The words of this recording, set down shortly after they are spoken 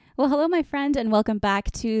Well, hello, my friend, and welcome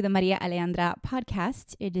back to the Maria Alejandra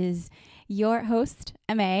podcast. It is your host,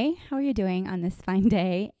 MA. How are you doing on this fine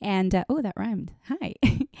day? And, oh, that rhymed. Hi.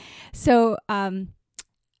 So,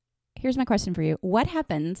 here's my question for you. What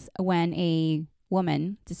happens when a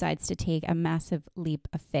woman decides to take a massive leap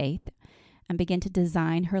of faith and begin to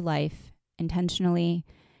design her life intentionally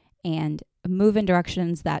and move in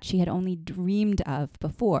directions that she had only dreamed of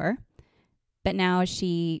before, but now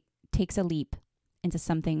she takes a leap into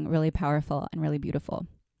something really powerful and really beautiful?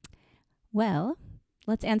 Well,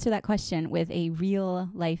 let's answer that question with a real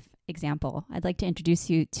life example. I'd like to introduce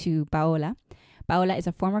you to Paola. Paola is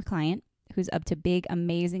a former client who's up to big,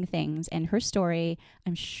 amazing things, and her story,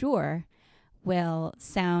 I'm sure, will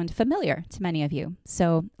sound familiar to many of you.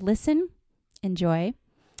 So listen, enjoy,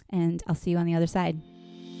 and I'll see you on the other side.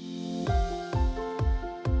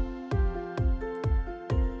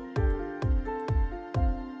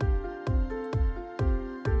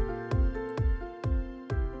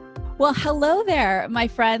 Well, hello there, my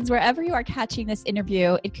friends. Wherever you are catching this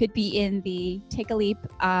interview, it could be in the Take a Leap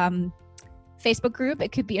Facebook group.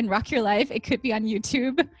 It could be in Rock Your Life. It could be on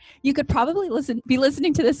YouTube. You could probably be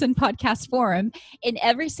listening to this in podcast form. In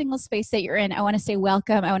every single space that you're in, I want to say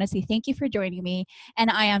welcome. I want to say thank you for joining me. And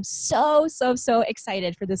I am so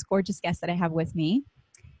excited for this gorgeous guest that I have with me.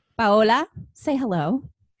 Paola, say hello.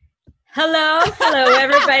 Hello,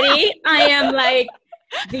 everybody. I am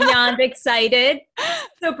beyond excited,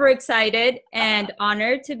 super excited and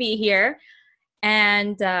honored to be here.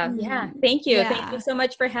 And thank you. Thank you so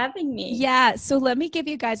much for having me. Yeah. So let me give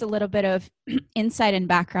you guys a little bit of insight and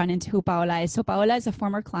background into who Paola is. So Paola is a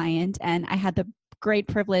former client, and I had the great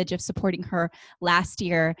privilege of supporting her last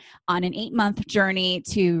year on an 8-month journey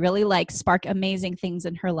to really spark amazing things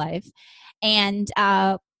in her life. And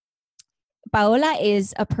Paola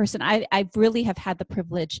is a person I really have had the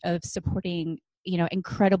privilege of supporting,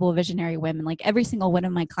 incredible visionary women. Every single one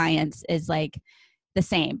of my clients is the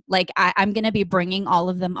same. I'm going to be bringing all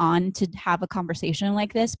of them on to have a conversation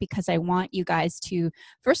like this because I want you guys to,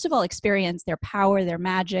 first of all, experience their power, their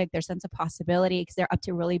magic, their sense of possibility, because they're up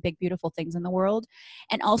to really big, beautiful things in the world.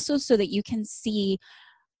 And also so that you can see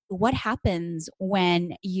what happens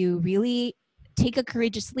when you really take a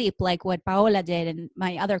courageous leap like what Paola did and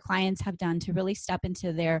my other clients have done to really step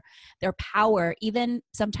into their power, even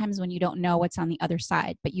sometimes when you don't know what's on the other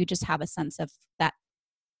side, but you just have a sense of that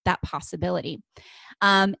possibility.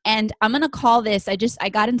 And I'm going to call this, I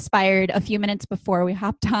got inspired a few minutes before we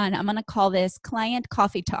hopped on. I'm going to call this Client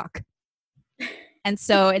Coffee Talk. And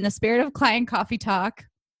so in the spirit of Client Coffee Talk,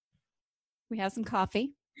 we have some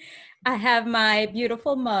coffee. I have my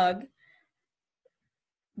beautiful mug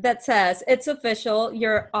that says, "It's official,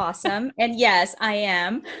 you're awesome." And yes, I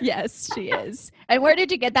am. Yes, she is. And where did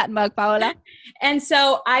you get that mug, Paola? And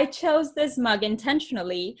so I chose this mug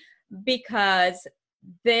intentionally because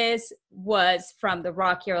this was from the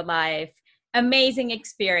Rock Your Life amazing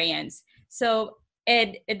experience. So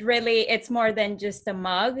it's more than just a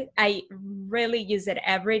mug. I really use it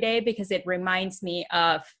every day because it reminds me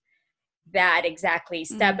of that, exactly,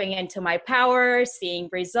 stepping into my power, seeing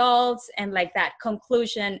results, and that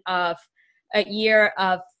conclusion of a year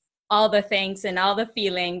of all the things and all the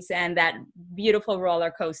feelings and that beautiful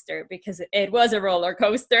roller coaster, because it was a roller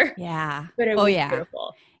coaster. Yeah. But it was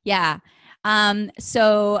beautiful. Yeah.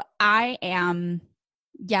 So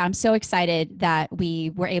I'm so excited that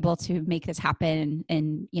we were able to make this happen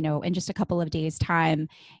in just a couple of days' time.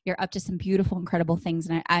 You're up to some beautiful, incredible things,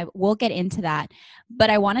 and I will get into that.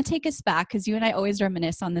 But I want to take us back because you and I always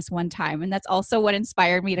reminisce on this one time, and that's also what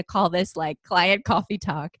inspired me to call this Client Coffee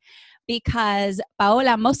Talk. Because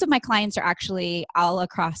Paola, most of my clients are actually all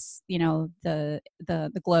across, the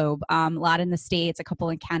globe. A lot in the States, a couple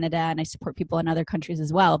in Canada, and I support people in other countries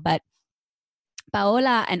as well. But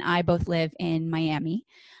Paola and I both live in Miami.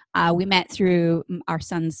 We met through our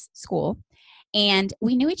son's school, and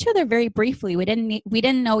we knew each other very briefly. We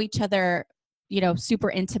didn't know each other,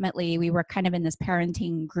 super intimately. We were kind of in this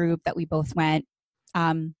parenting group that we both went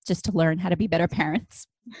just to learn how to be better parents,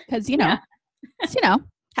 because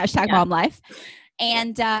hashtag mom life.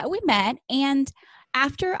 And we met, and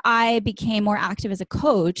after I became more active as a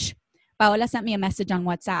coach, Paola sent me a message on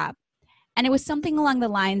WhatsApp. And it was something along the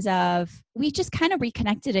lines of, we just kind of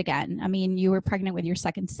reconnected again. I mean, you were pregnant with your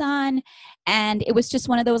second son, and it was just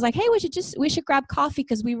one of those hey, we should grab coffee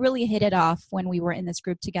because we really hit it off when we were in this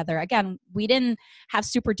group together. Again, we didn't have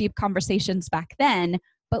super deep conversations back then,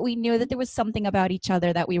 but we knew that there was something about each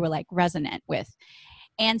other that we were resonant with.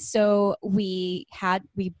 And so we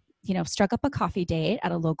struck up a coffee date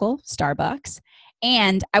at a local Starbucks.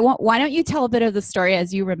 And why don't you tell a bit of the story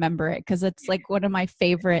as you remember it? Because it's one of my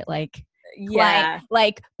favorite client, Yeah.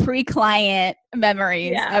 like pre-client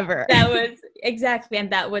memories Yeah, ever. that was exactly,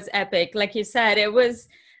 and that was epic. Like you said, it was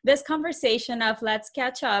this conversation of let's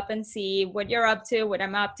catch up and see what you're up to, what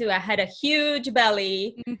I'm up to. I had a huge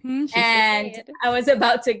belly She sure and did. I was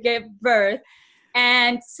about to give birth.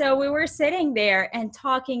 And so we were sitting there and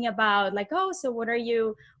talking about like, oh, so what are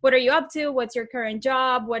you up to? What's your current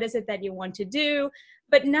job? What is it that you want to do?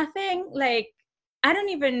 But nothing like, I don't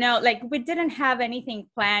even know, like we didn't have anything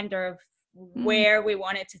planned or Mm. where we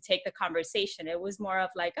wanted to take the conversation. It was more of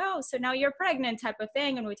like, oh, so now you're pregnant type of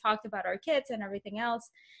thing. And we talked about our kids and everything else.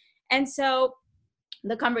 And so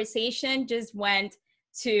the conversation just went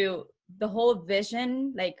to the whole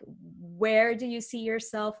vision, like where do you see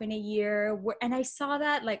yourself in a year? And I saw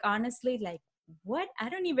that like honestly, like what, I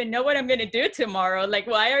don't even know what I'm going to do tomorrow. Like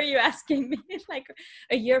why are you asking me like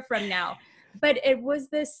a year from now? But it was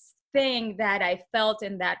this thing that I felt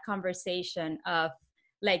in that conversation of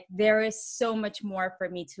like there is so much more for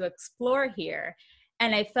me to explore here.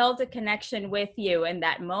 And I felt a connection with you in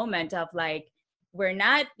that moment of like, we're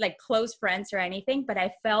not like close friends or anything, but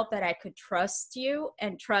I felt that I could trust you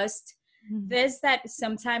and trust this, that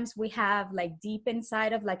sometimes we have like deep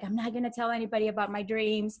inside of like, I'm not going to tell anybody about my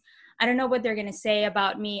dreams. I don't know what they're going to say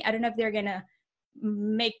about me. I don't know if they're going to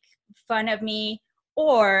make fun of me,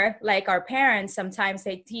 or like our parents, sometimes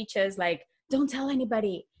they teach us like, don't tell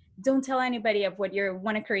anybody, don't tell anybody of what you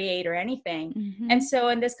want to create or anything. Mm-hmm. And so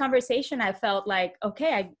in this conversation, I felt like,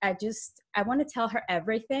 okay, I want to tell her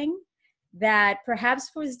everything that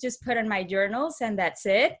perhaps was just put in my journals and that's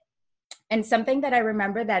it. And something that I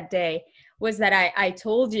remember that day was that I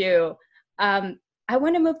told you, I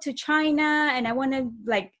want to move to China and I want to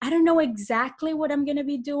like, I don't know exactly what I'm going to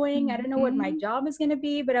be doing. I don't know what my job is going to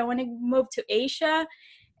be, but I want to move to Asia.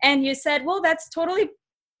 And you said, well, that's totally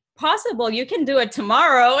possible. You can do it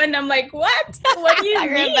tomorrow. And I'm like, what? What do you I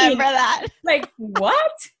mean? remember that. Like,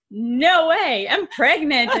 what? No way. I'm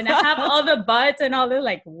pregnant and I have all the butts and all the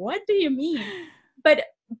like, what do you mean? But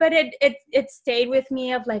it stayed with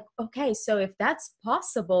me of like, okay, so if that's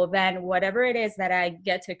possible, then whatever it is that I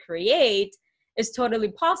get to create is totally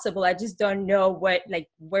possible. I just don't know what, like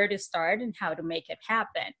where to start and how to make it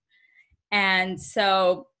happen. And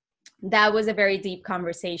so that was a very deep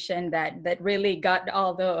conversation that really got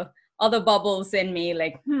all the bubbles in me,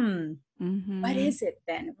 like, what is it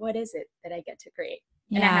then? What is it that I get to create?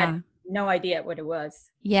 And I had no idea what it was.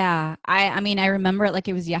 Yeah. I mean, I remember it like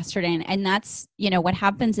it was yesterday. And that's, what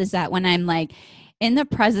happens is that when I'm like in the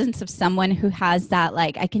presence of someone who has that,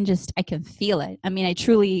 like, I can feel it. I mean, I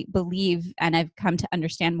truly believe, and I've come to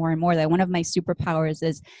understand more and more that one of my superpowers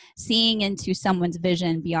is seeing into someone's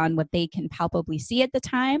vision beyond what they can palpably see at the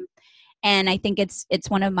time. And I think it's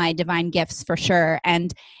one of my divine gifts for sure.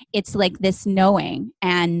 And it's like this knowing.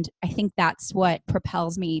 And I think that's what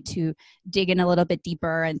propels me to dig in a little bit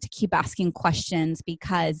deeper and to keep asking questions,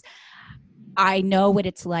 because I know what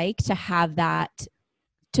it's like to have that,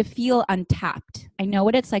 to feel untapped. I know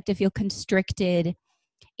what it's like to feel constricted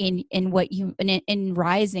in what you in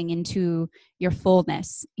rising into your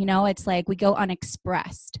fullness. It's like we go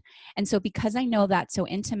unexpressed. And so because I know that so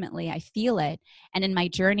intimately, I feel it. And in my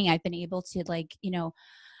journey, I've been able to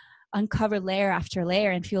uncover layer after layer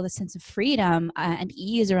and feel the sense of freedom and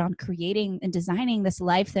ease around creating and designing this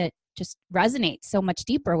life that just resonates so much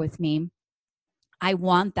deeper with me. I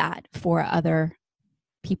want that for other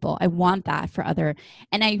people. I want that for and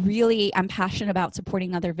I'm passionate about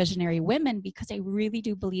supporting other visionary women, because I really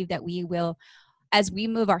do believe that we will, as we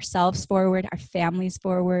move ourselves forward, our families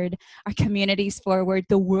forward, our communities forward,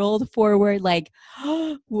 the world forward, like,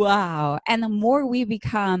 wow. And the more we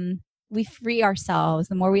free ourselves,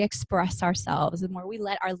 the more we express ourselves, the more we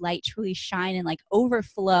let our light truly shine and like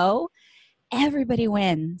overflow, everybody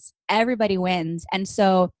wins. Everybody wins. And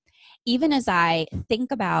so even as I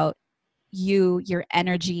think about your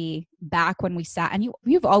energy back when we sat, and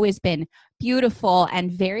you've always been beautiful and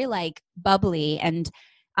very like bubbly and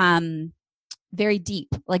very deep.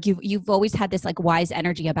 Like you've always had this like wise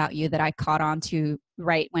energy about you that I caught on to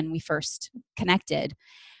right when we first connected.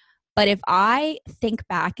 But if I think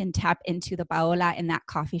back and tap into the Paola in that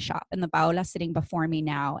coffee shop and the Paola sitting before me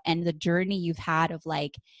now, and the journey you've had of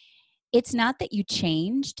like, it's not that you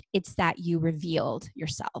changed, it's that you revealed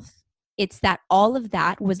yourself. It's that all of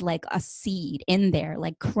that was like a seed in there,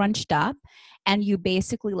 like crunched up, and you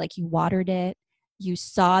basically like you watered it. You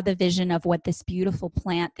saw the vision of what this beautiful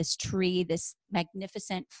plant, this tree, this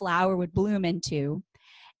magnificent flower would bloom into,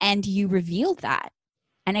 and you revealed that.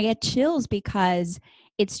 And I get chills because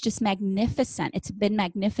it's just magnificent. It's been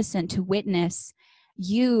magnificent to witness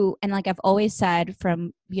you. And like I've always said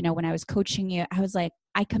from, when I was coaching you, I was like,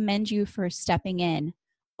 I commend you for stepping in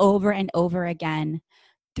over and over again,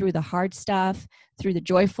 through the hard stuff, through the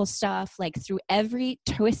joyful stuff, like through every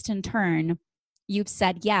twist and turn, you've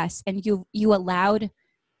said yes. And you allowed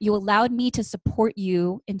me to support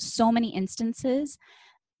you in so many instances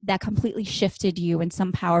that completely shifted you in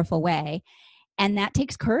some powerful way. And that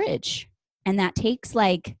takes courage. And that takes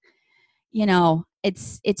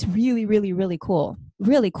it's really, really, really cool.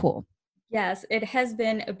 Really cool. Yes, it has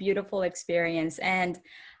been a beautiful experience. And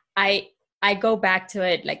I I go back to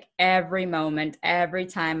it like every moment, every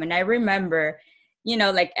time. And I remember,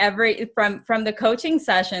 like every from the coaching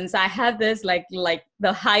sessions, I have this like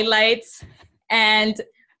the highlights, and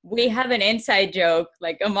we have an inside joke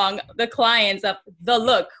like among the clients of the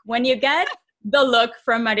look. When you get the look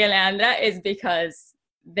from Maria Leandra is because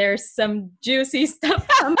there's some juicy stuff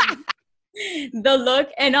coming. The look,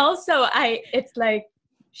 and also it's like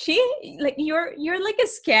you're like a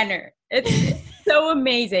scanner. It's so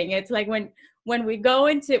amazing. It's like when we go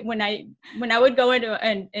into when I would go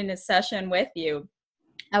into in a session with you,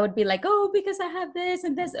 I would be like, oh, because I have this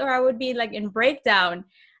and this, or I would be like in breakdown,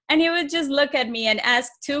 and he would just look at me and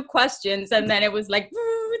ask 2 questions, and then it was like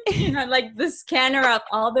like the scanner of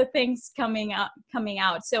all the things coming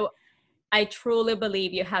out. So I truly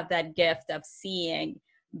believe you have that gift of seeing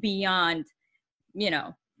beyond,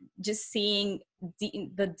 just seeing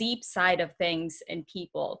the deep side of things in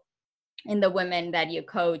people, in the women that you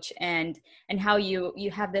coach, and how you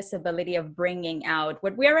have this ability of bringing out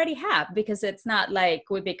what we already have, because it's not like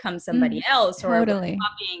we become somebody else or totally. we're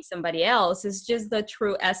copying somebody else. It's just the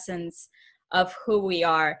true essence of who we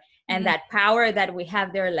are, and that power that we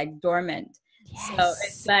have there, like dormant. Yes. So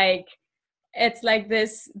it's like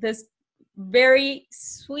this very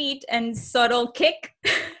sweet and subtle kick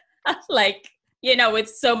like, with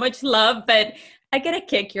so much love, but I gotta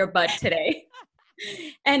kick your butt today.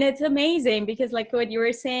 And it's amazing because like what you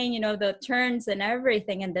were saying, the turns and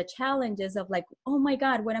everything and the challenges of like, oh my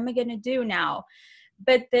God, what am I gonna do now?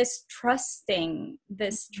 But this trusting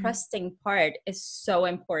part is so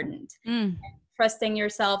important. Trusting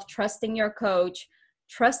yourself, trusting your coach,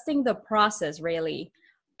 trusting the process really,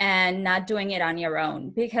 and not doing it on your own.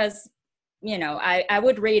 Because, I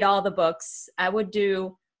would read all the books, I would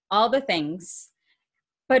do all the things,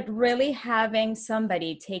 but really having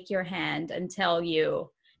somebody take your hand and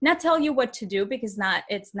not tell you what to do, because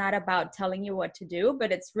it's not about telling you what to do,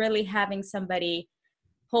 but it's really having somebody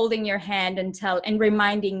holding your hand and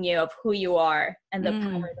reminding you of who you are and the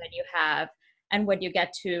power that you have and what you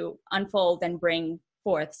get to unfold and bring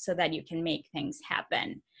forth so that you can make things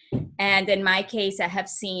happen. And in my case, I have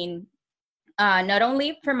seen not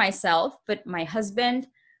only for myself, but my husband,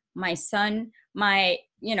 my son, my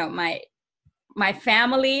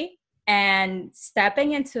family, and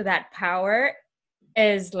stepping into that power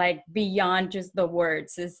is like beyond just the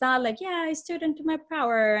words. It's not like, yeah, I stood into my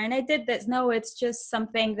power and I did this. No, it's just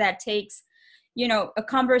something that takes, a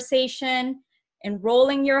conversation,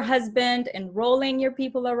 enrolling your husband, enrolling your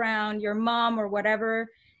people around, your mom or whatever,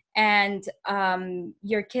 and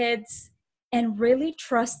your kids, and really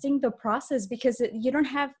trusting the process, because you don't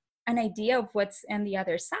have an idea of what's on the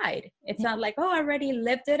other side. It's not like, oh, I already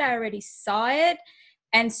lived it, I already saw it,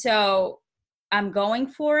 and so I'm going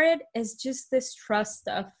for it. It's just this trust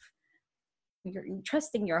of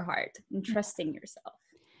trusting your heart and trusting yourself.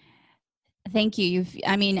 Thank you.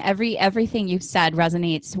 Everything you've said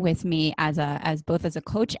resonates with me as both as a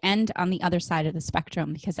coach and on the other side of the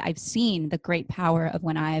spectrum, because I've seen the great power of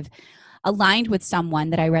when I've aligned with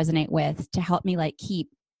someone that I resonate with to help me like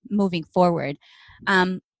keep moving forward.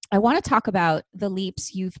 I want to talk about the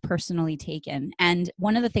leaps you've personally taken. And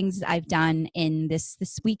one of the things I've done in this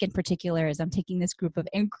week in particular is I'm taking this group of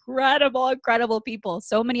incredible people,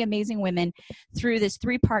 so many amazing women, through this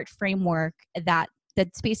 3-part framework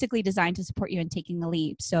that's basically designed to support you in taking the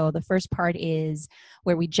leap. So the first part is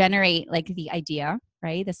where we generate like the idea,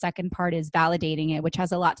 right? The second part is validating it, which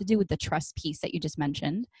has a lot to do with the trust piece that you just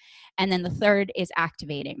mentioned. And then the third is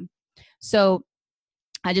activating. So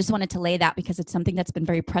I just wanted to lay that because it's something that's been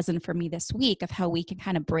very present for me this week of how we can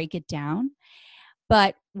kind of break it down.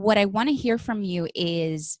 But what I want to hear from you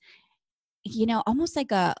is, almost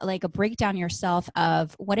like a breakdown yourself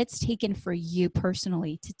of what it's taken for you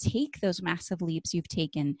personally to take those massive leaps you've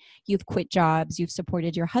taken. You've quit jobs, you've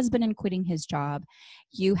supported your husband in quitting his job,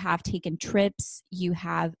 you have taken trips, you've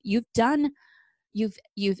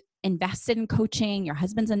invested in coaching, your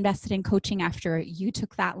husband's invested in coaching after you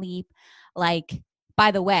took that leap. Like, by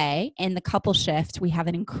the way, in the couple shift, we have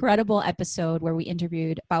an incredible episode where we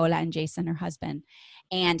interviewed Paola and Jason, her husband,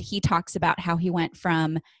 and he talks about how he went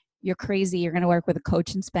from, you're crazy, you're going to work with a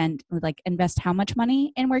coach and invest how much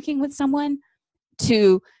money in working with someone,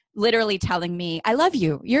 to literally telling me, I love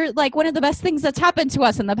you. You're like one of the best things that's happened to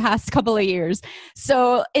us in the past couple of years.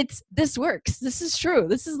 So this works. This is true.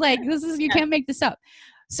 You can't make this up.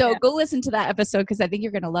 So go listen to that episode because I think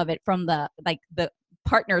you're going to love it from the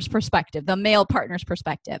partner's perspective, the male partner's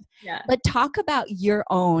perspective. Yeah. But talk about your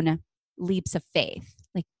own leaps of faith.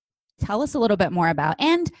 Like, tell us a little bit more about,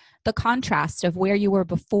 and the contrast of where you were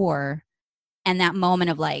before and that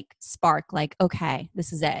moment of like spark, like, okay,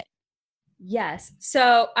 this is it. Yes.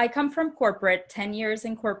 So I come from corporate, 10 years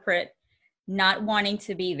in corporate, not wanting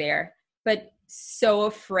to be there, but so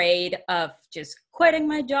afraid of just quitting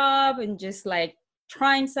my job and just like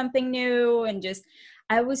trying something new. And just,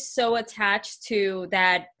 I was so attached to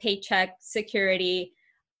that paycheck, security,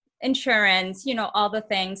 insurance, all the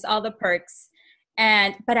things, all the perks.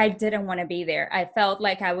 But I didn't want to be there. I felt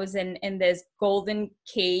like I was in this golden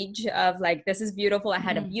cage of like, this is beautiful. I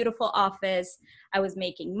had a beautiful office. I was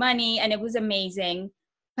making money and it was amazing,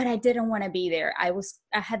 but I didn't want to be there. I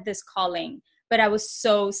had this calling, but I was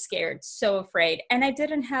so scared, so afraid. And I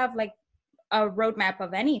didn't have like a roadmap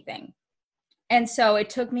of anything. And so it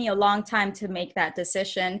took me a long time to make that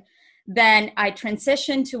decision. Then I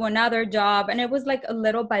transitioned to another job and it was like a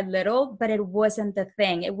little by little, but it wasn't the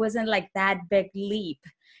thing. It wasn't like that big leap.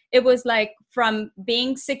 It was like from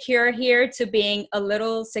being secure here to being a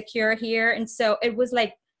little secure here. And so it was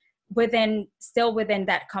like still within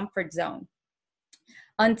that comfort zone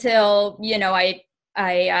until,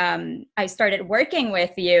 I started working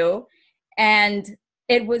with you, and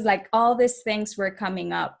it was like all these things were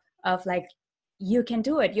coming up of like, you can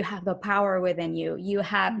do it. You have the power within you. You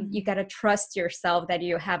got to trust yourself that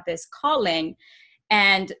you have this calling.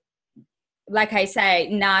 And like I say,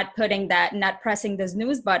 not pressing the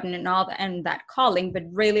snooze button and that calling, but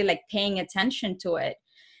really like paying attention to it.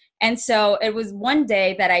 And so it was one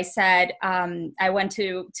day that I said, I went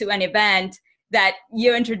to an event that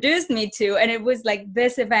you introduced me to. And it was like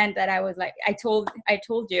this event that I was like, I told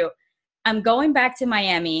you, I'm going back to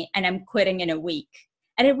Miami and I'm quitting in a week.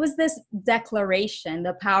 And it was this declaration,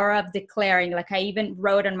 the power of declaring, like I even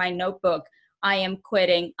wrote in my notebook, I am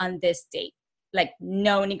quitting on this date, like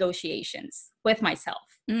no negotiations with myself.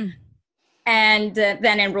 And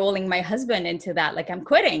then enrolling my husband into that, like I'm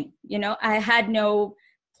quitting, I had no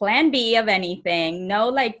plan B of anything, no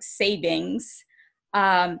like savings.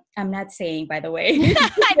 I'm not saying, by the way,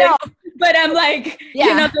 I know, but I'm like,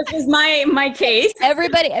 this is my case.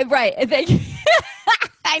 Everybody, right.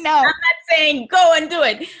 I know. I'm not saying go and do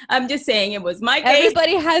it. I'm just saying it was my case.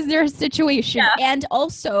 Everybody has their situation. Yeah. And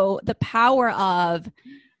also the power of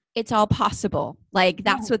it's all possible. Like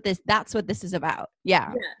that's what this is about.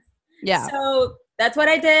 Yeah. Yeah. So that's what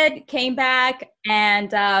I did. Came back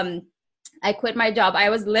and I quit my job. I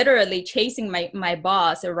was literally chasing my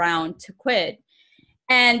boss around to quit.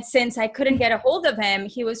 And since I couldn't get a hold of him,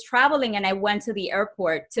 he was traveling, and I went to the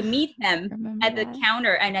airport to meet him at the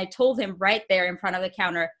counter. And I told him right there in front of the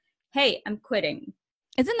counter, hey, I'm quitting.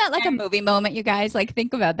 Isn't that like a movie moment, you guys? Like,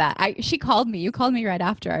 think about that. She called me. You called me right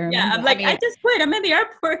after. I remember. Yeah, I'm like, I just quit. I'm in the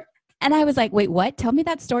airport. And I was like, wait, what? Tell me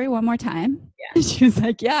that story one more time. Yeah. She was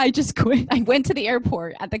like, yeah, I just quit. I went to the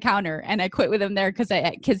airport at the counter and I quit with him there because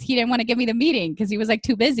he didn't want to give me the meeting because he was like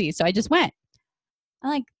too busy. So I just went. I'm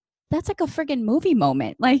like, that's like a friggin' movie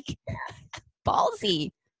moment. Like,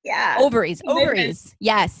 ballsy. Yeah. Ovaries.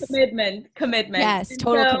 Yes. Commitment. Yes.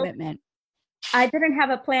 Total commitment. I didn't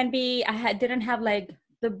have a plan B. Didn't have like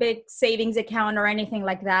the big savings account or anything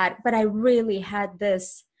like that. But I really had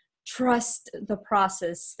this trust the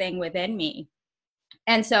process thing within me.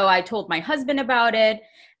 And so I told my husband about it.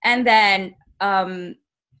 And then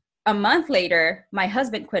a month later, my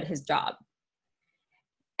husband quit his job.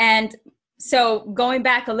 And so going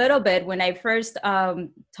back a little bit, when I first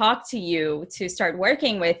talked to you to start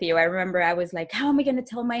working with you, I remember I was like, how am I going to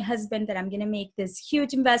tell my husband that I'm going to make this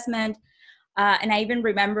huge investment? And I even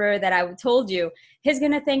remember that I told you, he's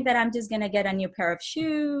going to think that I'm just going to get a new pair of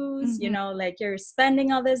shoes, like you're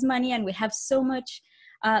spending all this money and we have so much.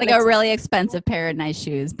 Like a really expensive pair of nice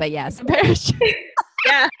shoes, but yes, a pair of shoes.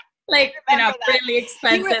 Yeah. Like, really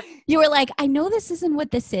expensive. You were like, I know this isn't what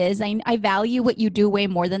this is. I value what you do way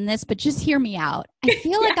more than this, but just hear me out. I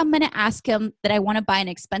feel like I'm going to ask him that I want to buy an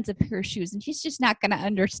expensive pair of shoes and he's just not going to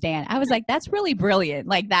understand. I was like, that's really brilliant.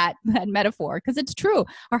 Like that metaphor. Cause it's true.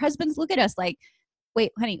 Our husbands look at us like,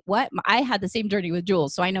 wait, honey, what? I had the same journey with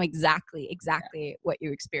Jules. So I know exactly what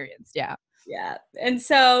you experienced. Yeah. Yeah. And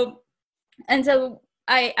so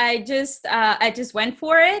I just went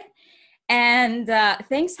for it. And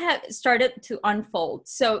things have started to unfold.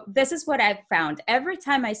 So this is what I've found. Every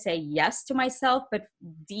time I say yes to myself, but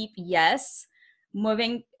deep yes,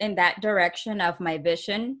 moving in that direction of my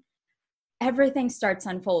vision, everything starts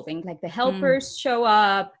unfolding. Like the helpers show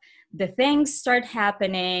up, the things start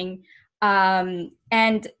happening. And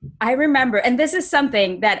I remember, and this is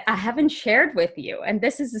something that I haven't shared with you, and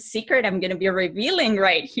this is a secret I'm going to be revealing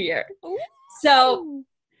right here. Ooh. So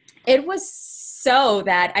it was so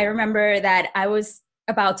that I remember that I was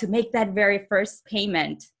about to make that very first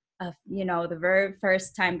payment of, you know, the very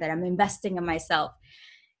first time that I'm investing in myself.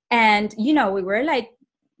 And, you know,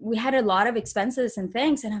 we had a lot of expenses and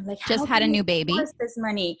things. And I'm like, just had a new baby. This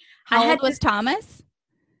money. How old was Thomas?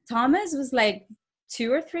 Thomas was like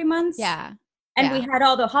 2 or 3 months. Yeah. And we had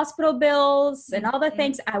all the hospital bills and all the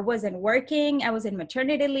things. I wasn't working. I was in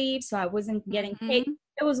maternity leave, so I wasn't getting paid.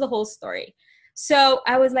 It was the whole story. So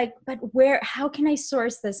I was like, but how can I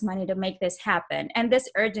source this money to make this happen? And this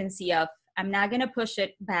urgency of, I'm not going to push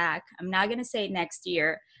it back. I'm not going to say next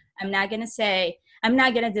year. I'm not going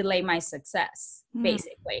to delay my success,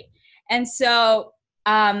 basically. And so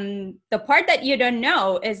the part that you don't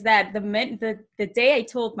know is that the day I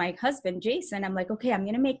told my husband, Jason, I'm like, okay, I'm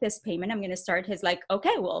going to make this payment. I'm going to start. His like,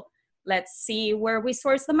 okay, well, let's see where we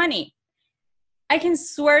source the money. I can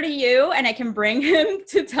swear to you, and I can bring him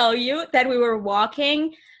to tell you that we were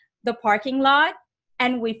walking the parking lot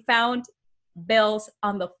and we found bills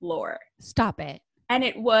on the floor. Stop it. And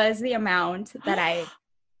it was the amount that I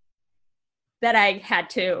had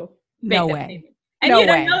to make. No way. And you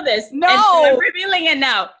don't know this. No. And so I'm revealing it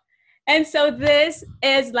now. And so this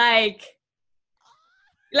is like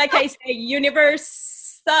I say, universe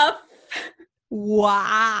stuff.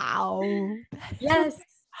 Wow. Yes.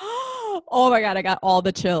 Oh my God, I got all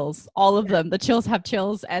the chills. All of them. The chills have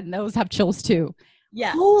chills and those have chills too.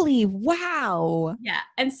 Yeah. Holy wow. Yeah.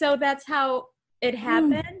 And so that's how it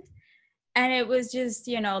happened. And it was just,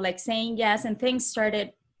 you know, like saying yes, and things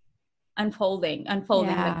started unfolding.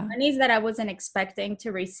 Yeah. The monies that I wasn't expecting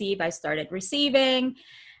to receive, I started receiving.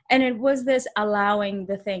 And it was this allowing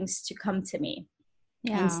the things to come to me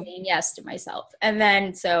and saying yes to myself. And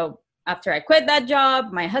then so after I quit that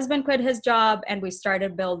job, my husband quit his job, and we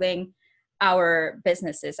started building our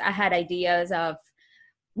businesses. I had ideas of,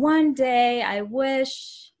 one day I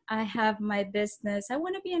wish I have my business. I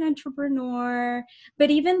want to be an entrepreneur. But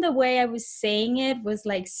even the way I was saying it was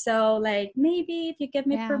like, so like, maybe if you give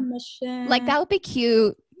me permission. Like that would be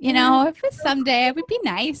cute. You know, if it's someday, it would be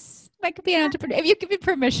nice. If I could be an entrepreneur. If you give me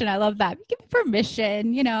permission, I love that. If you give me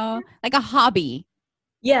permission, you know, like a hobby.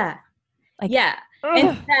 Yeah. Like,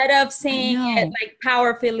 instead of saying it like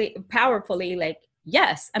powerfully, like,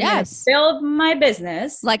 yes, I'm going to build my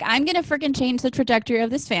business. Like, I'm going to freaking change the trajectory of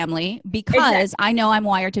this family because I know I'm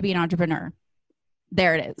wired to be an entrepreneur.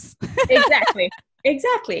 There it is.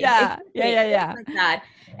 Exactly. Yeah. Like that.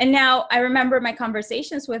 And now I remember my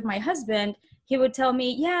conversations with my husband. He would tell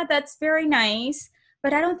me, yeah, that's very nice,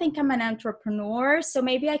 but I don't think I'm an entrepreneur. So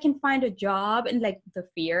maybe I can find a job. And like the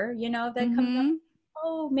fear, you know, that comes up.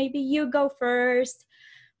 Oh, maybe you go first.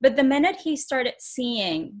 But the minute he started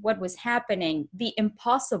seeing what was happening, the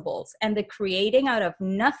impossibles and the creating out of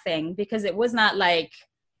nothing, because it was not like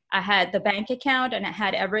I had the bank account and I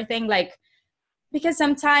had everything, like, because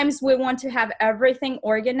sometimes we want to have everything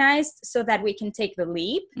organized so that we can take the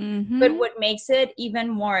leap. But what makes it even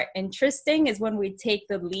more interesting is when we take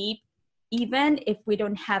the leap, even if we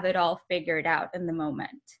don't have it all figured out in the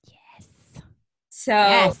moment. Yes.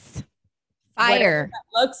 So fire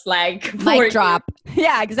looks like mic drop.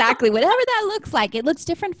 Yeah, exactly. Whatever that looks like, it looks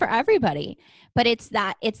different for everybody. But it's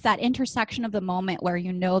that intersection of the moment where,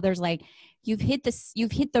 you know, there's like, you've hit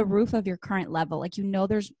the roof of your current level. Like, you know,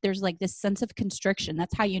 there's like this sense of constriction.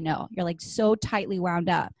 That's how you know you're like so tightly wound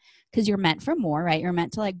up, because you're meant for more, right? You're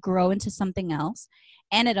meant to like grow into something else.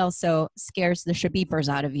 And it also scares the shabeepers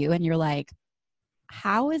out of you. And you're like,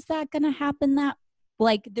 how is that going to happen? That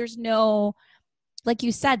like, there's no, like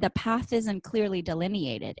you said, the path isn't clearly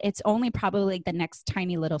delineated. It's only probably like the next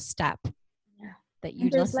tiny little step that you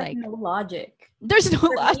just like no logic. There's no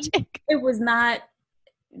logic. It was not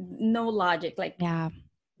no logic. Like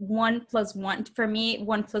 1 + 1 for me,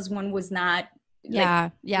 1 + 1 was not.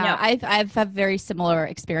 No. I've a very similar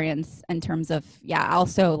experience in terms of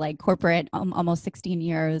also like corporate, almost 16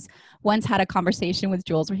 years. Once had a conversation with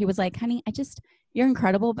Jules where he was like, honey, you're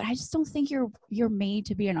incredible, but I just don't think you're made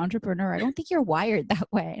to be an entrepreneur. I don't think you're wired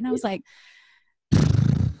that way. And I was like,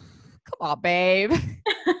 come on, babe.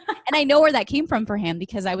 And I know where that came from for him,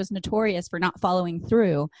 because I was notorious for not following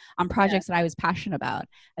through on projects that I was passionate about.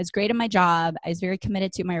 I was great at my job. I was very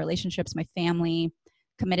committed to my relationships, my family,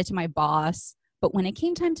 committed to my boss. But when it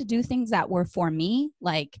came time to do things that were for me,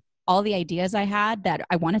 like all the ideas I had that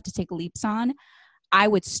I wanted to take leaps on, I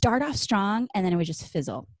would start off strong and then it would just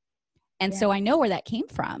fizzle. And so I know where that came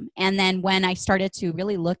from. And then when I started to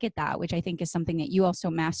really look at that, which I think is something that you also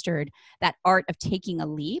mastered, that art of taking a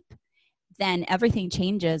leap, then everything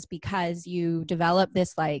changes because you develop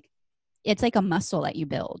this, like, it's like a muscle that you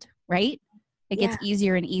build, right? It gets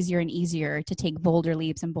easier and easier and easier to take bolder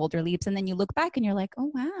leaps and bolder leaps. And then you look back and you're like, oh,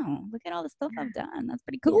 wow, look at all the stuff I've done. That's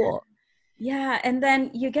pretty cool. Yeah. And then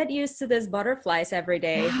you get used to these butterflies every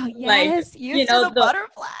day. Wow, yes. Like, used to the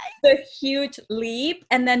butterflies. The huge leap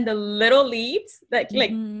and then the little leaps, like,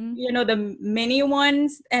 the mini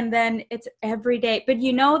ones. And then it's every day. But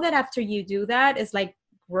you know that after you do that, it's like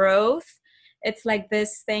growth. It's like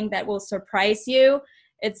this thing that will surprise you.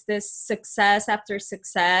 It's this success after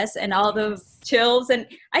success and all the chills. And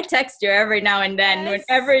I text you every now and then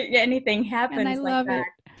whenever anything happens, and I love that.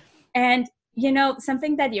 And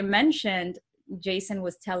something that you mentioned, Jason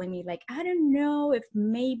was telling me, like, I don't know if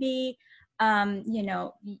maybe,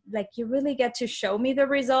 like, you really get to show me the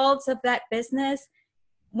results of that business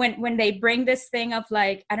when they bring this thing of,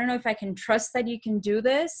 like, I don't know if I can trust that you can do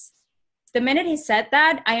this. The minute he said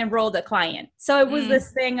that, I enrolled a client. So it was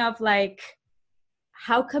this thing of, like,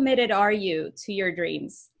 how committed are you to your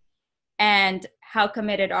dreams? And how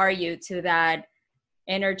committed are you to that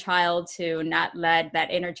inner child, to not let that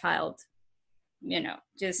inner child,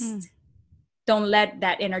 just don't let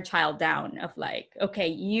that inner child down of, like, okay,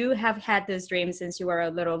 you have had this dream since you were a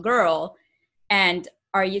little girl. And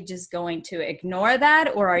are you just going to ignore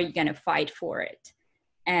that, or are you going to fight for it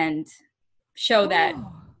and show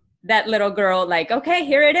that little girl, like, okay,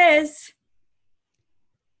 here it is.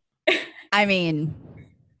 I mean,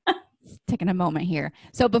 taking a moment here.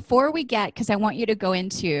 So before we get, because I want you to go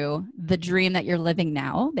into the dream that you're living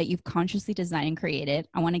now, that you've consciously designed and created.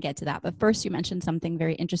 I want to get to that. But first, you mentioned something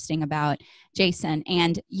very interesting about Jason.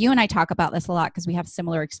 And you and I talk about this a lot because we have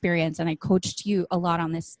similar experience. And I coached you a lot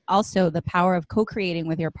on this. Also, the power of co-creating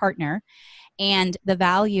with your partner and the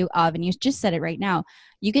value of, and you just said it right now,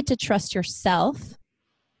 you get to trust yourself.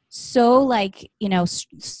 So, like,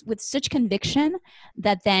 with such conviction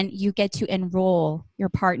that then you get to enroll your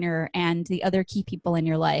partner and the other key people in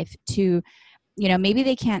your life to, maybe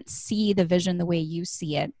they can't see the vision the way you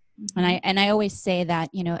see it. And I always say that,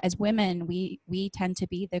 as women, we tend to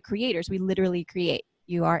be the creators. We literally create.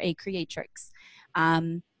 You are a creatrix.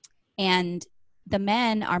 And the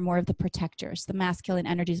men are more of the protectors. The masculine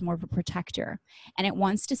energy is more of a protector, and it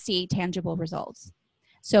wants to see tangible results.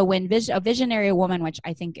 So when a visionary woman, which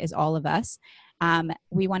I think is all of us,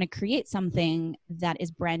 we want to create something that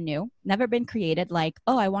is brand new, never been created, like,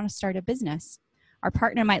 oh, I want to start a business. Our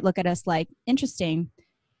partner might look at us like, interesting,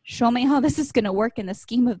 show me how this is going to work in the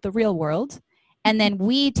scheme of the real world. And then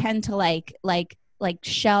we tend to like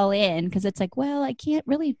shell in because it's like, well, I can't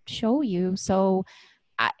really show you. So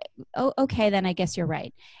okay, then I guess you're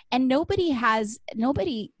right. And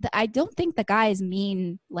I don't think the guys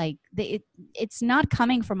mean, like, it's not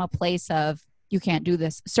coming from a place of, you can't do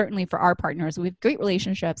this. Certainly for our partners, we have great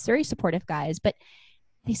relationships, very supportive guys, but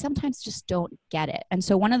they sometimes just don't get it. And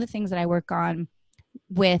so one of the things that I work on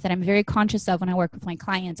with, and I'm very conscious of when I work with my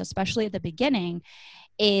clients, especially at the beginning,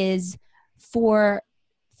 is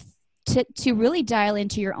to really dial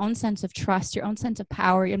into your own sense of trust, your own sense of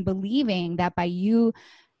power, and believing that by you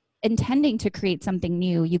intending to create something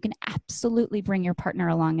new, you can absolutely bring your partner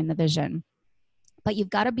along in the vision. But you've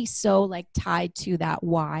got to be so, like, tied to that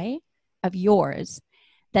why of yours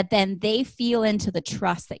that then they feel into the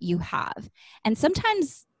trust that you have. And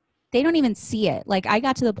sometimes they don't even see it. Like, I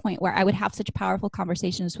got to the point where I would have such powerful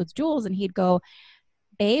conversations with Jules, and he'd go,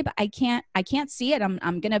 babe, I can't see it. I'm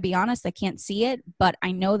going to be honest. I can't see it, but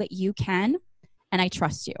I know that you can, and I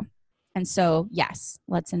trust you. And so, yes,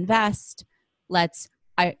 let's invest. Let's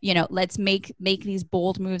make these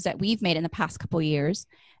bold moves that we've made in the past couple of years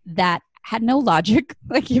that had no logic.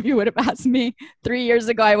 Like, if you would have asked me 3 years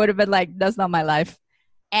ago, I would have been like, that's not my life.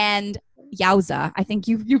 And yowza, I think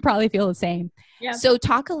you probably feel the same. Yeah. So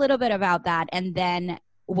talk a little bit about that, and then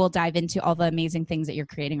we'll dive into all the amazing things that you're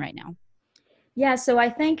creating right now. Yeah, so I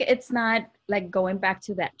think it's not like going back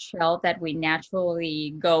to that shell that we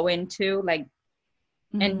naturally go into, like,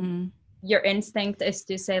 and your instinct is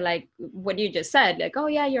to say, like, what you just said, like, oh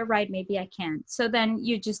yeah, you're right, maybe I can't. So then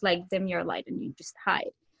you just, like, dim your light and you just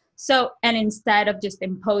hide. So, and instead of just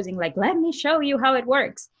imposing, like, let me show you how it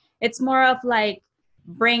works, it's more of like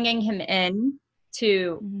bringing him in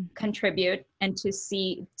to contribute and to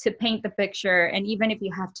paint the picture. And even if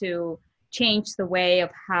you have to change the way of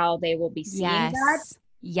how they will be seeing that.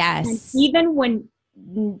 Yes. And even when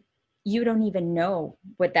you don't even know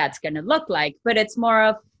what that's going to look like, but it's more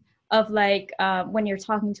of, of like when you're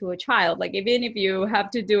talking to a child, like even if you have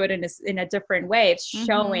to do it in a different way, it's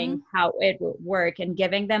showing how it will work and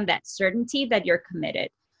giving them that certainty that you're committed.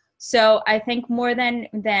 So I think more than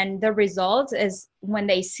the results is when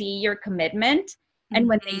they see your commitment and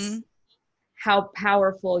when they see how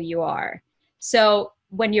powerful you are. So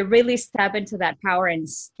when you really step into that power and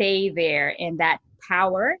stay there in that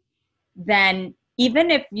power, then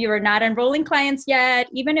even if you're not enrolling clients yet,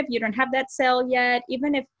 even if you don't have that sale yet,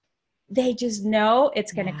 even if they just know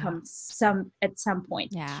it's going to come at some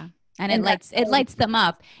point. Yeah. And it lights them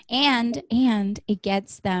up, and it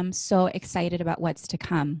gets them so excited about what's to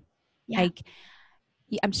come. Yeah. Like,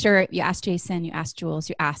 I'm sure you ask Jason, you ask Jules,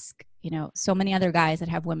 you ask, so many other guys that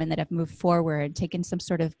have women that have moved forward, taken some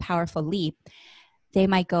sort of powerful leap. They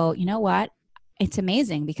might go, you know what? It's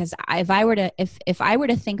amazing, because if I were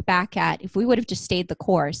to think back at, if we would have just stayed the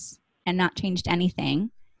course and not changed anything,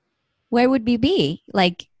 where would we be?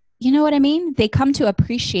 Like, you know what I mean? They come to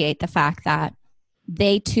appreciate the fact that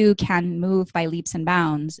they too can move by leaps and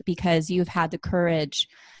bounds because you've had the courage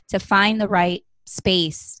to find the right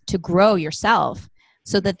space to grow yourself,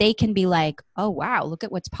 so that they can be like, oh, wow, look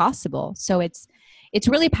at what's possible. So it's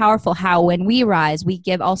really powerful how when we rise, we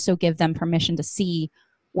also give them permission to see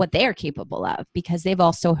what they're capable of, because they've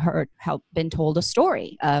also been told a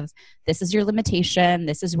story of, this is your limitation,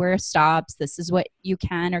 this is where it stops, this is what you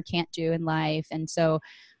can or can't do in life. And so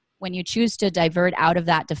when you choose to divert out of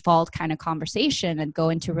that default kind of conversation and go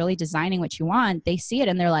into really designing what you want, they see it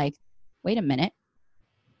and they're like, wait a minute,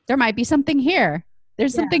 there might be something here.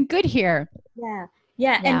 There's something good here. Yeah.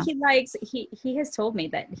 And he has told me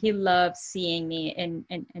that he loves seeing me in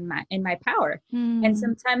my power. And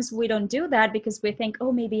sometimes we don't do that because we think,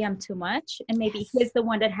 oh, maybe I'm too much. And maybe he's the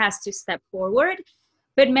one that has to step forward.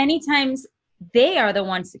 But many times they are the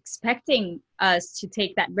ones expecting us to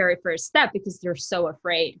take that very first step because they're so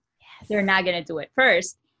afraid. They're not going to do it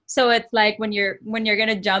first. So it's like when you're going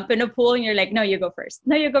to jump in a pool and you're like, no, you go first.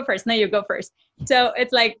 No, you go first. No, you go first. So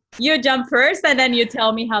it's like you jump first and then you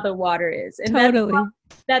tell me how the water is. And totally.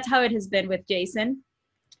 That's how it has been with Jason.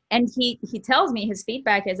 And he tells me, his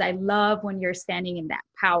feedback is, I love when you're standing in that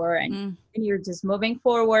power and you're just moving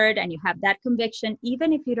forward and you have that conviction,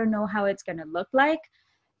 even if you don't know how it's going to look like.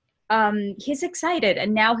 He's excited,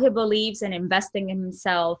 and now he believes in investing in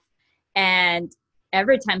himself. And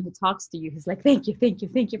every time he talks to you, he's like, thank you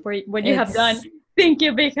for what you have done. Thank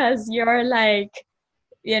you, because you're like,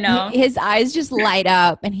 his eyes just light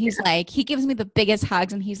up, and he's like, he gives me the biggest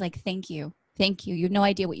hugs, and he's like, thank you. You have no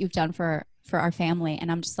idea what you've done for our family.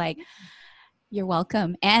 And I'm just like, you're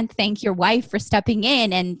welcome. And thank your wife for stepping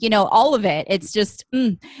in, and, all of it. It's just,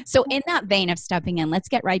 So in that vein of stepping in, let's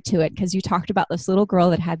get right to it. Cause you talked about this little girl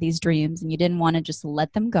that had these dreams and you didn't want to just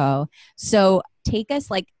let them go. So take us,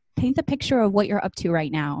 paint the picture of what you're up to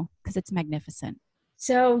right now, because it's magnificent.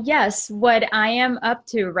 So yes, what I am up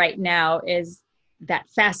to right now is that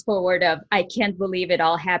fast forward of, I can't believe it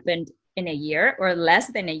all happened in a year, or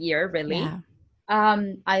less than a year, really. Yeah.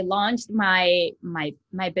 I launched my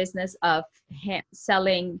business of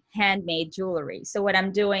selling handmade jewelry. So what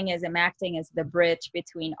I'm doing is I'm acting as the bridge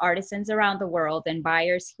between artisans around the world and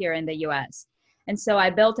buyers here in the US. And so I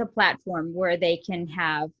built a platform where they can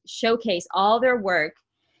showcase all their work,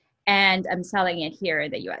 and I'm selling it here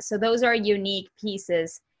in the US. So those are unique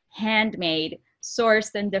pieces, handmade,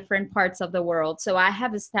 sourced in different parts of the world. So I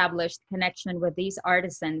have established connection with these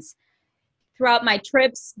artisans throughout my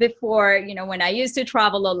trips before, when I used to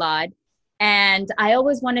travel a lot. And I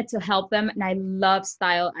always wanted to help them. And I love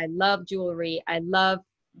style. I love jewelry. I love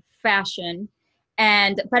fashion.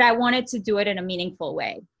 But I wanted to do it in a meaningful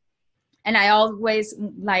way. And I always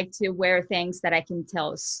like to wear things that I can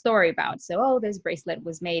tell a story about. So, this bracelet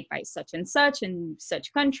was made by such and such in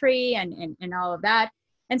such country and all of that.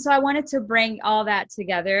 And so I wanted to bring all that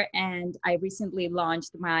together. And I recently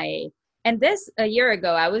launched and this a year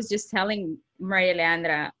ago, I was just telling Maria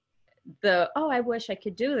Leandra, I wish I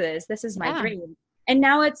could do this. This is my dream. And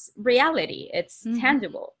now it's reality. It's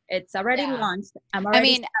tangible. It's already launched.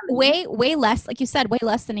 Way less, like you said, way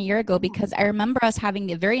less than a year ago, because I remember us having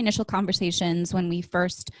the very initial conversations when we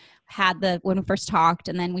first talked,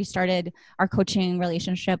 and then we started our coaching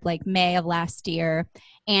relationship like May of last year.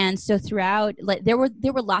 And so throughout, there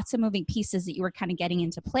were lots of moving pieces that you were kind of getting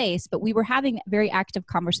into place, but we were having very active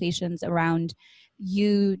conversations around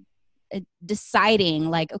you deciding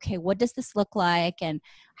like, okay, what does this look like? And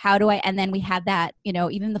and then we had that,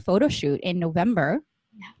 even the photo shoot in November,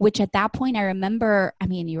 which at that point, I remember,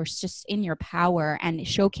 you were just in your power and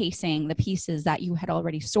showcasing the pieces that you had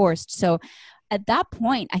already sourced. So at that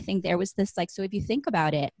point, I think there was this so if you think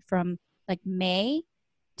about it, from like May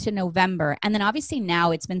to November. And then obviously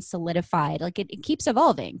now it's been solidified. Like it keeps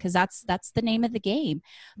evolving because that's the name of the game.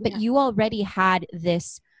 But you already had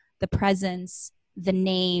the presence, the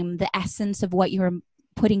name, the essence of what you were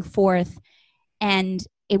putting forth. And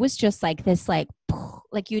it was just like this, like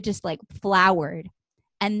you just like flowered.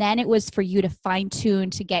 And then it was for you to fine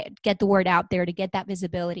tune, to get the word out there, to get that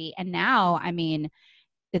visibility. And now, I mean,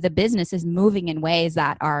 the business is moving in ways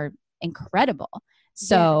that are incredible.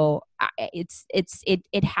 So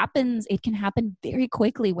it happens. It can happen very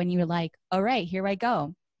quickly when you're like, all right, here I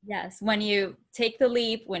go. Yes. When you take the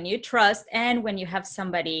leap, when you trust, and when you have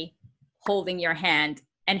somebody holding your hand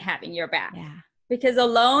and having your back. Yeah. Because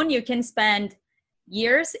alone you can spend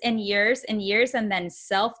years and years and years, and then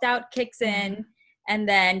self-doubt kicks in. And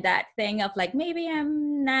then that thing of like, maybe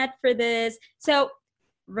I'm not for this. So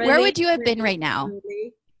really, where would you have been right now?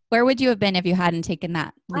 Really, where would you have been if you hadn't taken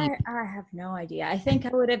that leap? I have no idea. I think I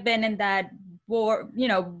would have been in that bored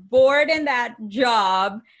in that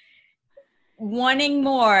job, wanting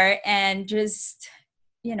more, and just,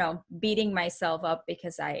 beating myself up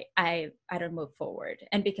because I don't move forward,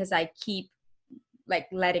 and because I keep like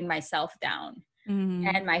letting myself down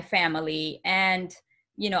and my family, and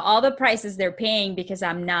all the prices they're paying because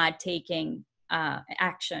I'm not taking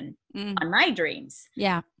action on my dreams.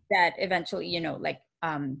 Yeah. That eventually,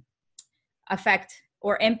 affect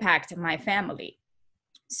or impact my family.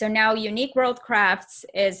 So now Unique World Crafts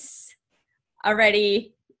is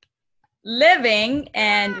already living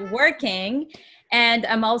and working. And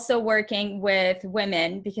I'm also working with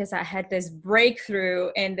women because I had this breakthrough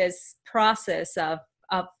in this process of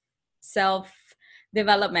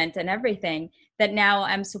self-development and everything, that now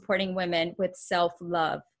I'm supporting women with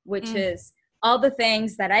self-love, which is all the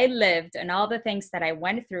things that I lived and all the things that I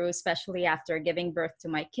went through, especially after giving birth to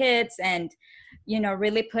my kids, and,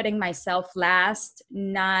 really putting myself last,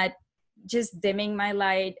 not just dimming my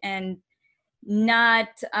light, and not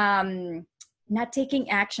taking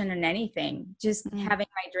action on anything, just having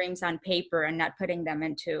my dreams on paper and not putting them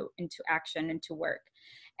into action, into work.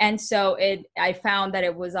 And so I found that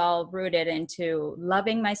it was all rooted into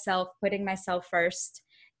loving myself, putting myself first,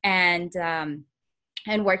 and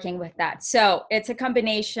working with that. So it's a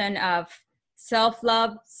combination of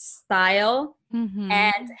self-love, style,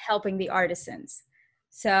 and helping the artisans.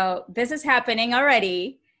 So this is happening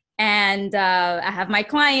already. And I have my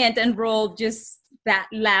client enrolled just that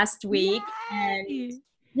last week. Yay!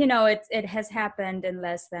 And, it has happened in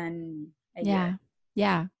less than a year.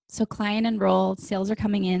 Yeah. So client enrolled, sales are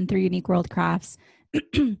coming in through Unique World Crafts.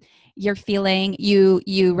 You're feeling,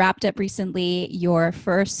 you wrapped up recently your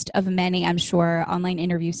first of many, I'm sure, online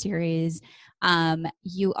interview series.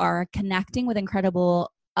 You are connecting with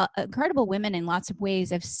incredible women in lots of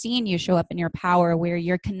ways. I've seen you show up in your power, where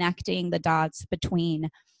you're connecting the dots between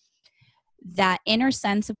that inner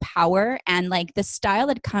sense of power and like the style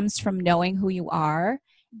that comes from knowing who you are,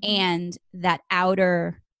 and that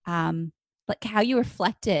outer, like how you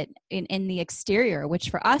reflect it in the exterior, which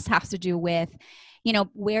for us has to do with,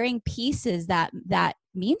 wearing pieces that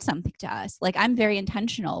mean something to us. Like I'm very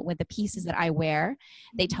intentional with the pieces that I wear.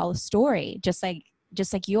 They tell a story, just like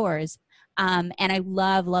yours. And I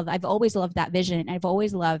love, I've always loved that vision. I've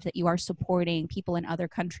always loved that you are supporting people in other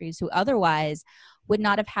countries who otherwise would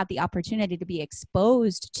not have had the opportunity to be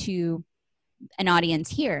exposed to an audience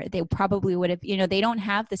here. They probably would have, they don't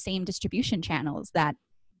have the same distribution channels that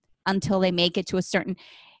until they make it to a certain,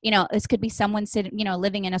 this could be someone sitting,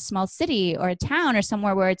 living in a small city or a town or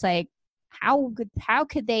somewhere where it's like, how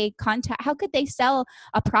could they sell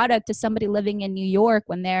a product to somebody living in New York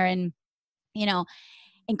when they're in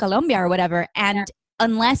Colombia or whatever. And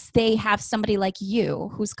unless they have somebody like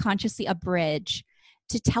you who's consciously a bridge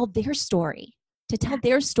to tell their story,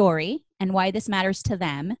 and why this matters to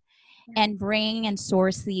them, and bring and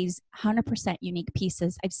source these 100% unique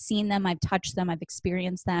pieces. I've seen them, I've touched them, I've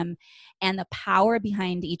experienced them. And the power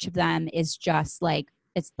behind each of them is just like,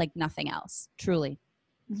 it's like nothing else, truly.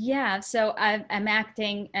 Yeah. So I'm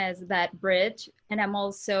acting as that bridge, and I'm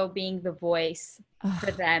also being the voice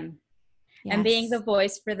for them. Yes. And being the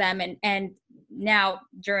voice for them. And now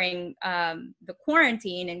during the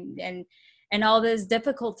quarantine and all those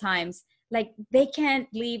difficult times, like they can't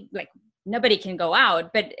leave, like nobody can go out,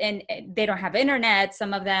 and they don't have internet.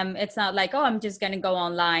 Some of them, it's not like, oh, I'm just going to go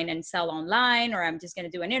online and sell online, or I'm just going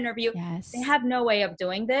to do an interview. Yes. They have no way of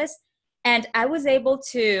doing this. And I was able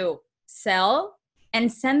to sell and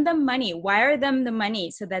send them money, wire them the money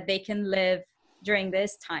so that they can live during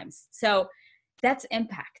these times. So that's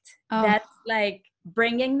impact. That's like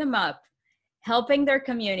bringing them up, helping their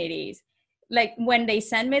communities, like when they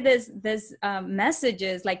send me this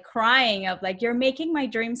messages, like crying of like, you're making my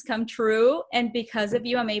dreams come true, and because of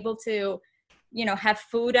you I'm able to, you know, have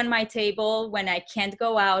food on my table when I can't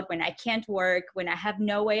go out, when I can't work, when I have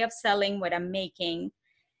no way of selling what I'm making.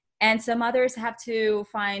 And some others have to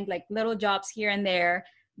find like little jobs here and there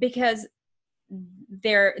because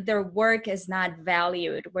their work is not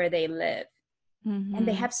valued where they live. And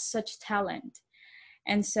they have such talent.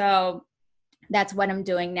 And so that's what I'm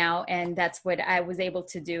doing now, and that's what I was able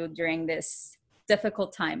to do during this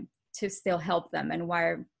difficult time, to still help them and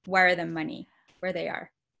wire them money where they are.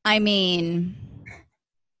 I mean,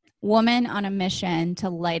 woman on a mission to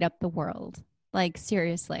light up the world. Like,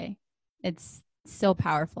 seriously, it's so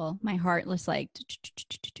powerful. My heart was like,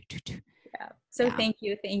 yeah. So thank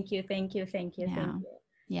you.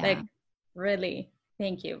 Yeah. Like, really,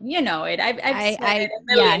 thank you. You know it. I've said it a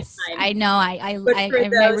million yes, times. I know. I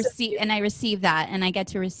receive that, and I get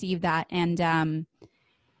to receive that, and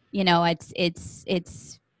you know, it's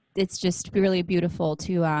just really beautiful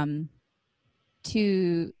to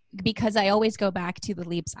because I always go back to the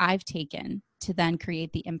leaps I've taken to then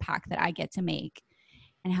create the impact that I get to make,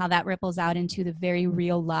 and how that ripples out into the very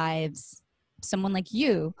real lives of someone like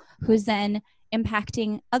you, who's then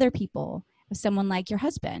impacting other people. Someone like your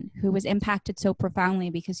husband, who was impacted so profoundly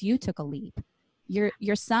because you took a leap.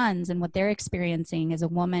 Your sons and what they're experiencing as a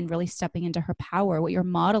woman really stepping into her power, what you're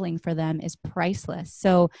modeling for them is priceless.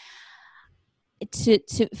 So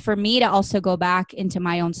for me to also go back into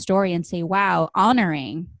my own story and say, wow,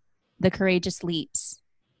 honoring the courageous leaps,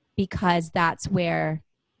 because that's what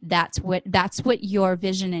your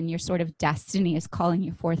vision and your sort of destiny is calling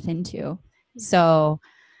you forth into. So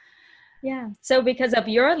yeah. So because of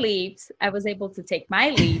your leaps, I was able to take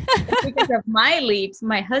my leap. Because of my leaps,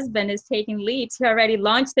 my husband is taking leaps. He already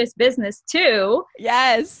launched this business too.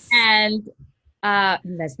 Yes. And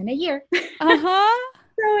in less than a year. Uh-huh.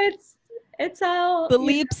 So it's all the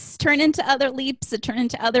leaps turn into other leaps that turn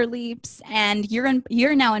into other leaps, and you're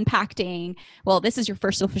now impacting, well, this is your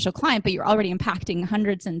first official client, but you're already impacting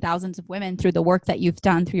hundreds and thousands of women through the work that you've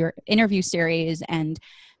done through your interview series. And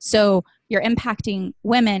so you're impacting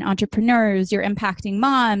women entrepreneurs, you're impacting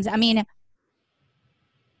moms. I mean,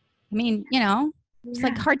 you know, it's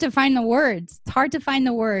like hard to find the words. It's hard to find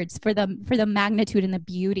the words for the magnitude and the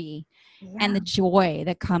beauty and the joy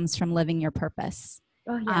that comes from living your purpose.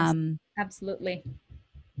 Oh, yes, absolutely.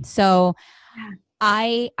 So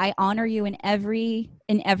I honor you in every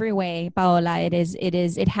way, Paola.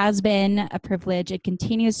 It has been a privilege. It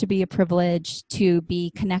continues to be a privilege to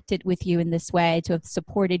be connected with you in this way, to have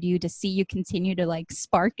supported you, to see you continue to like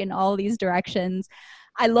spark in all these directions.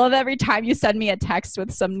 I love every time you send me a text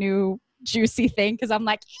with some new juicy thing, because I'm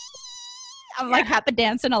like happy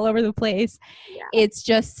dancing all over the place. Yeah. It's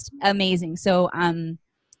just amazing. So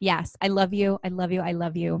yes, I love you. I love you. I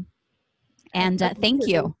love you. And thank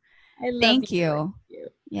you. Thank you.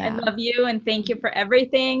 Yeah. I love you, and thank you for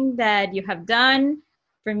everything that you have done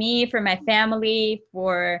for me, for my family,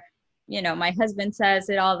 for, you know, my husband says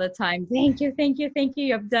it all the time. Thank you, thank you, thank you.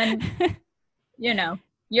 You've done, you know,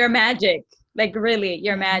 you're magic. Like, really,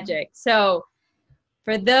 you're magic. So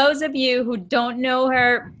for those of you who don't know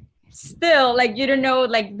her still, like, you don't know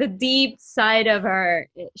like the deep side of her,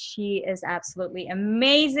 she is absolutely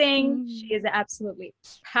amazing. She is absolutely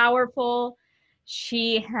powerful.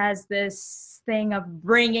 She has this thing of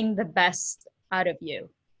bringing the best out of you.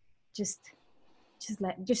 Just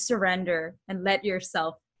surrender and let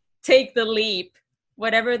yourself take the leap,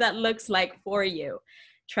 whatever that looks like for you.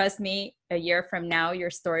 Trust me, a year from now, your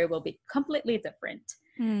story will be completely different.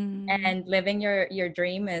 And living your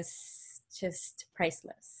dream is just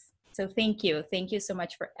priceless. So thank you so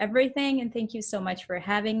much for everything, and thank you so much for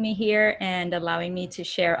having me here and allowing me to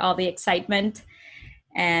share all the excitement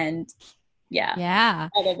and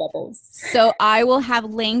all the bubbles. So I will have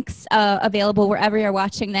links available wherever you're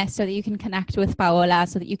watching this, so that you can connect with Paola,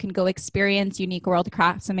 so that you can go experience Unique World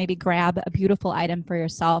Crafts and maybe grab a beautiful item for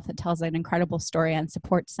yourself that tells an incredible story and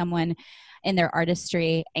supports someone in their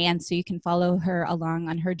artistry. And so you can follow her along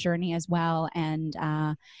on her journey as well, and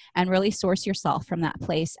really source yourself from that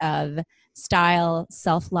place of style,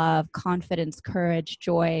 self-love, confidence, courage,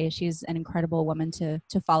 joy. She's an incredible woman to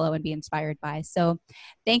follow and be inspired by. So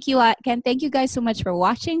thank you again. Thank you guys so much for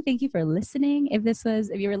watching. Thank you for listening. If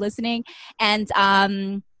you were listening, and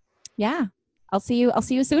I'll see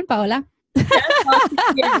you soon, Paola. Yes, I'll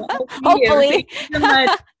see you. Hopefully. Thank you so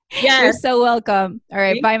much. Yes. You're so welcome. All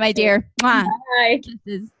right. Bye, my dear. Mwah. Bye.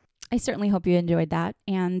 I certainly hope you enjoyed that.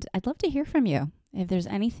 And I'd love to hear from you. If there's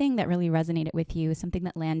anything that really resonated with you, something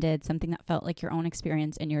that landed, something that felt like your own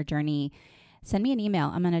experience in your journey, send me an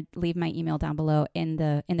email. I'm going to leave my email down below in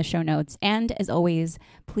the show notes. And as always,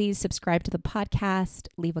 please subscribe to the podcast,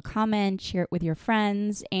 leave a comment, share it with your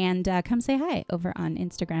friends, and come say hi over on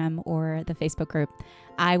Instagram or the Facebook group.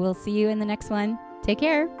 I will see you in the next one. Take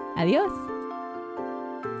care. Adios.